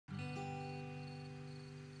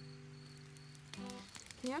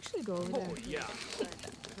Can you actually go over there? Oh, yeah.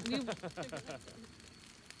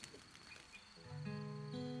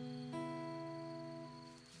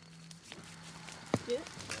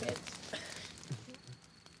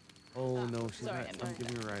 Oh no, she's Sorry, not. I'm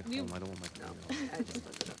Give me a ride home. I don't want my car. I just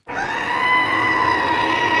looked it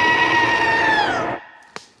up.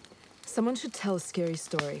 Someone should tell a scary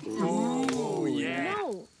story. Oh, yeah.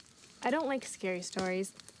 No, I don't like scary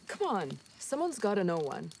stories. Come on, someone's gotta know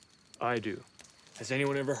one. I do. Has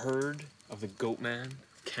anyone ever heard of the Goatman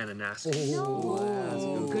of Kananaskis?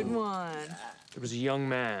 Oh, good one. There was a young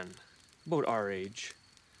man, about our age,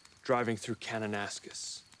 driving through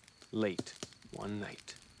Kananaskis, late one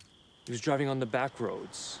night. He was driving on the back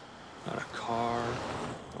roads, not a car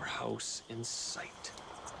or house in sight.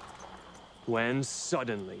 When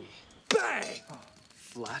suddenly, bang!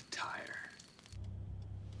 Flat tire.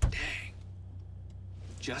 Dang.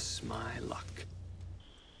 Just my luck.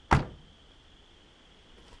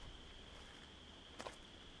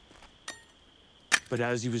 But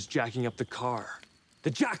as he was jacking up the car, the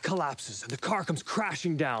jack collapses and the car comes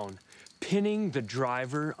crashing down, pinning the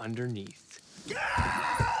driver underneath.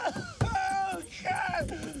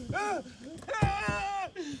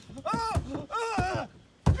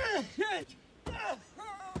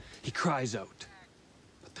 He cries out,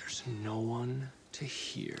 but there's no one to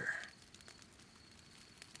hear.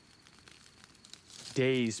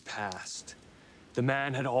 Days passed. The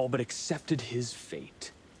man had all but accepted his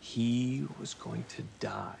fate. He was going to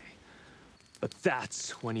die. But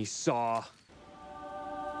that's when he saw...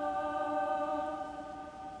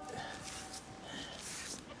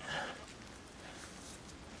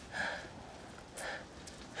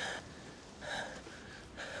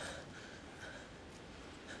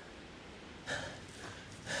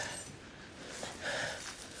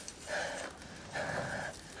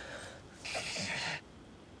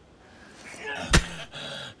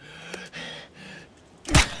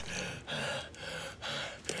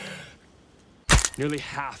 Nearly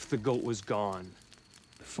half the goat was gone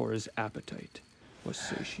before his appetite was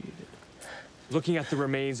satiated. Looking at the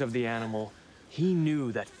remains of the animal, he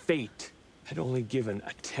knew that fate had only given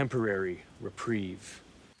a temporary reprieve.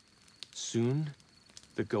 Soon,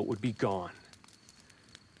 the goat would be gone.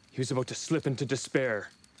 He was about to slip into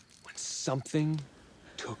despair when something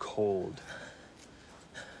took hold.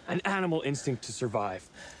 An animal instinct to survive.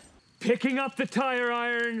 Picking up the tire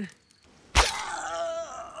iron.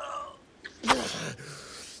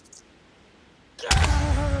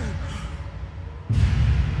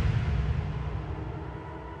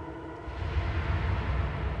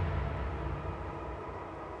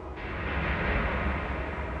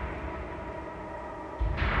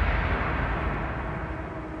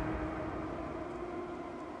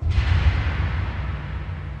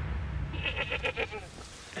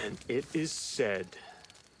 And it is said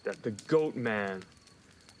that the Goatman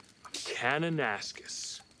of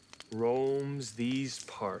Kananaskis roams these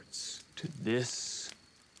parts to this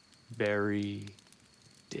very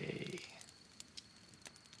day.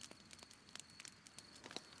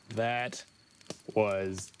 That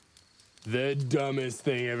was the dumbest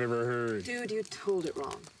thing I've ever heard. Dude, you told it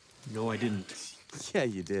wrong. No, I didn't. Yeah,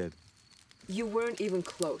 you did. You weren't even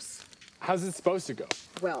close. How's it supposed to go?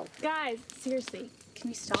 Well, Guys, seriously, can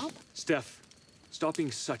we stop? Steph, stop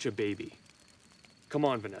being such a baby. Come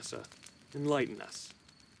on, Vanessa. Enlighten us.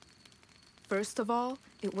 first of all,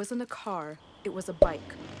 it wasn't a car, it was a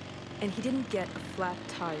bike. And he didn't get a flat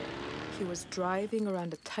tire. He was driving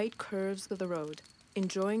around the tight curves of the road,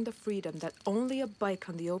 enjoying the freedom that only a bike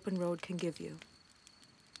on the open road can give you.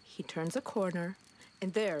 He turns a corner,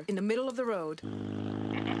 and there, in the middle of the road,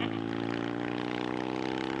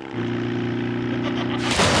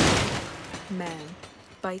 man,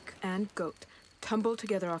 bike, and goat tumble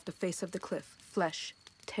together off the face of the cliff, flesh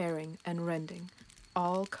tearing and rending,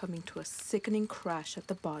 all coming to a sickening crash at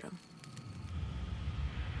the bottom.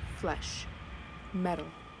 Flesh, metal,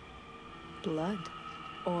 blood,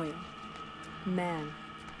 oil, man,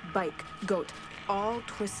 bike, goat, all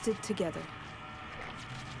twisted together.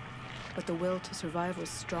 But the will to survive was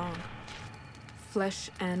strong. Flesh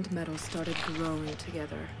and metal started growing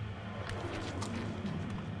together.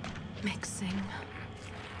 Mixing,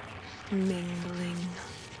 mingling,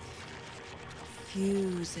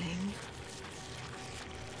 fusing,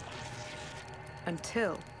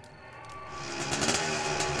 until...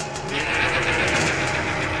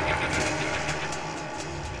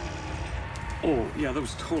 Oh, yeah, that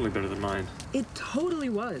was totally better than mine. It totally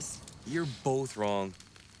was. You're both wrong.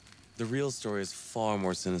 The real story is far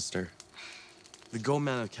more sinister. The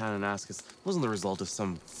Goatman of Kananaskis wasn't the result of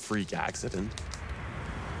some freak accident.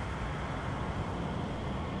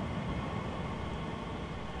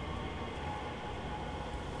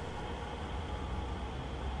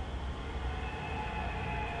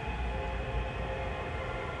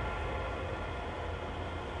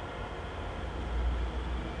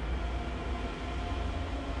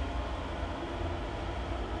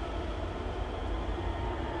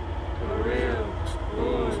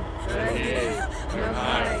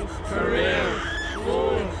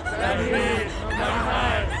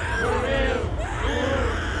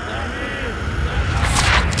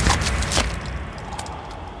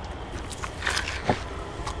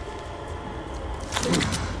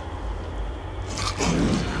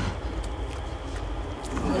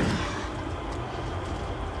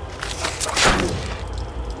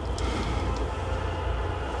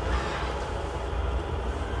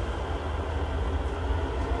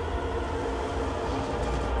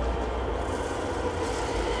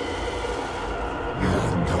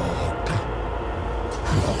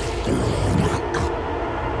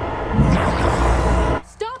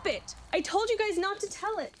 guys not to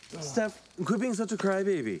tell it. Steph, quit being such a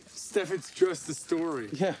crybaby. Steph, it's just a story.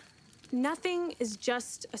 Yeah. Nothing is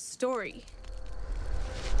just a story.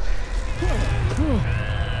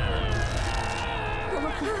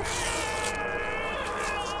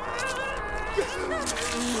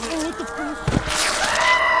 What the fuck?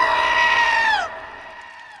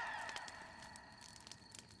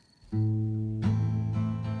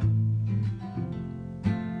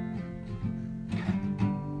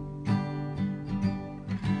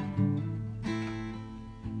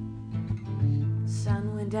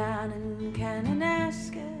 Sun went down in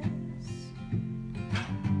Kananaskis.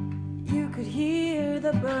 You could hear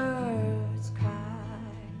the birds cry.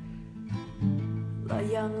 The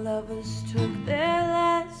young lovers took their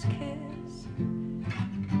last kiss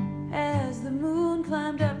as the moon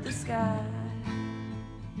climbed up the sky.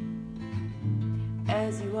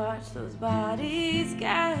 As you watch those bodies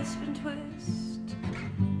gasp and twist,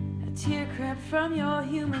 a tear crept from your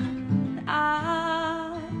human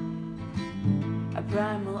eye. A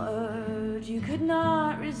primal urge you could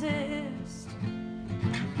not resist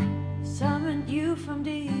summoned you from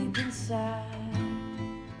deep inside.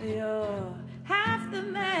 You're half the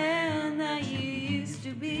man that you used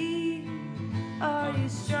to be. Are you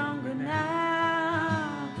stronger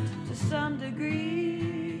now? To some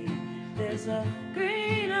degree. There's a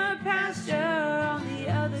greener pasture on the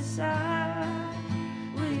other side.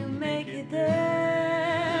 Will you make it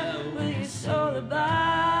there? Will your soul abide?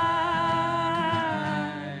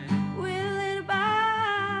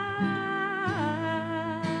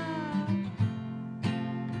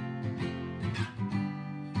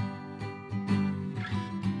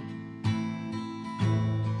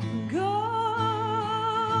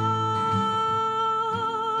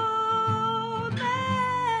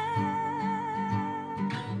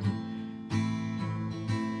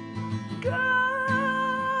 Go!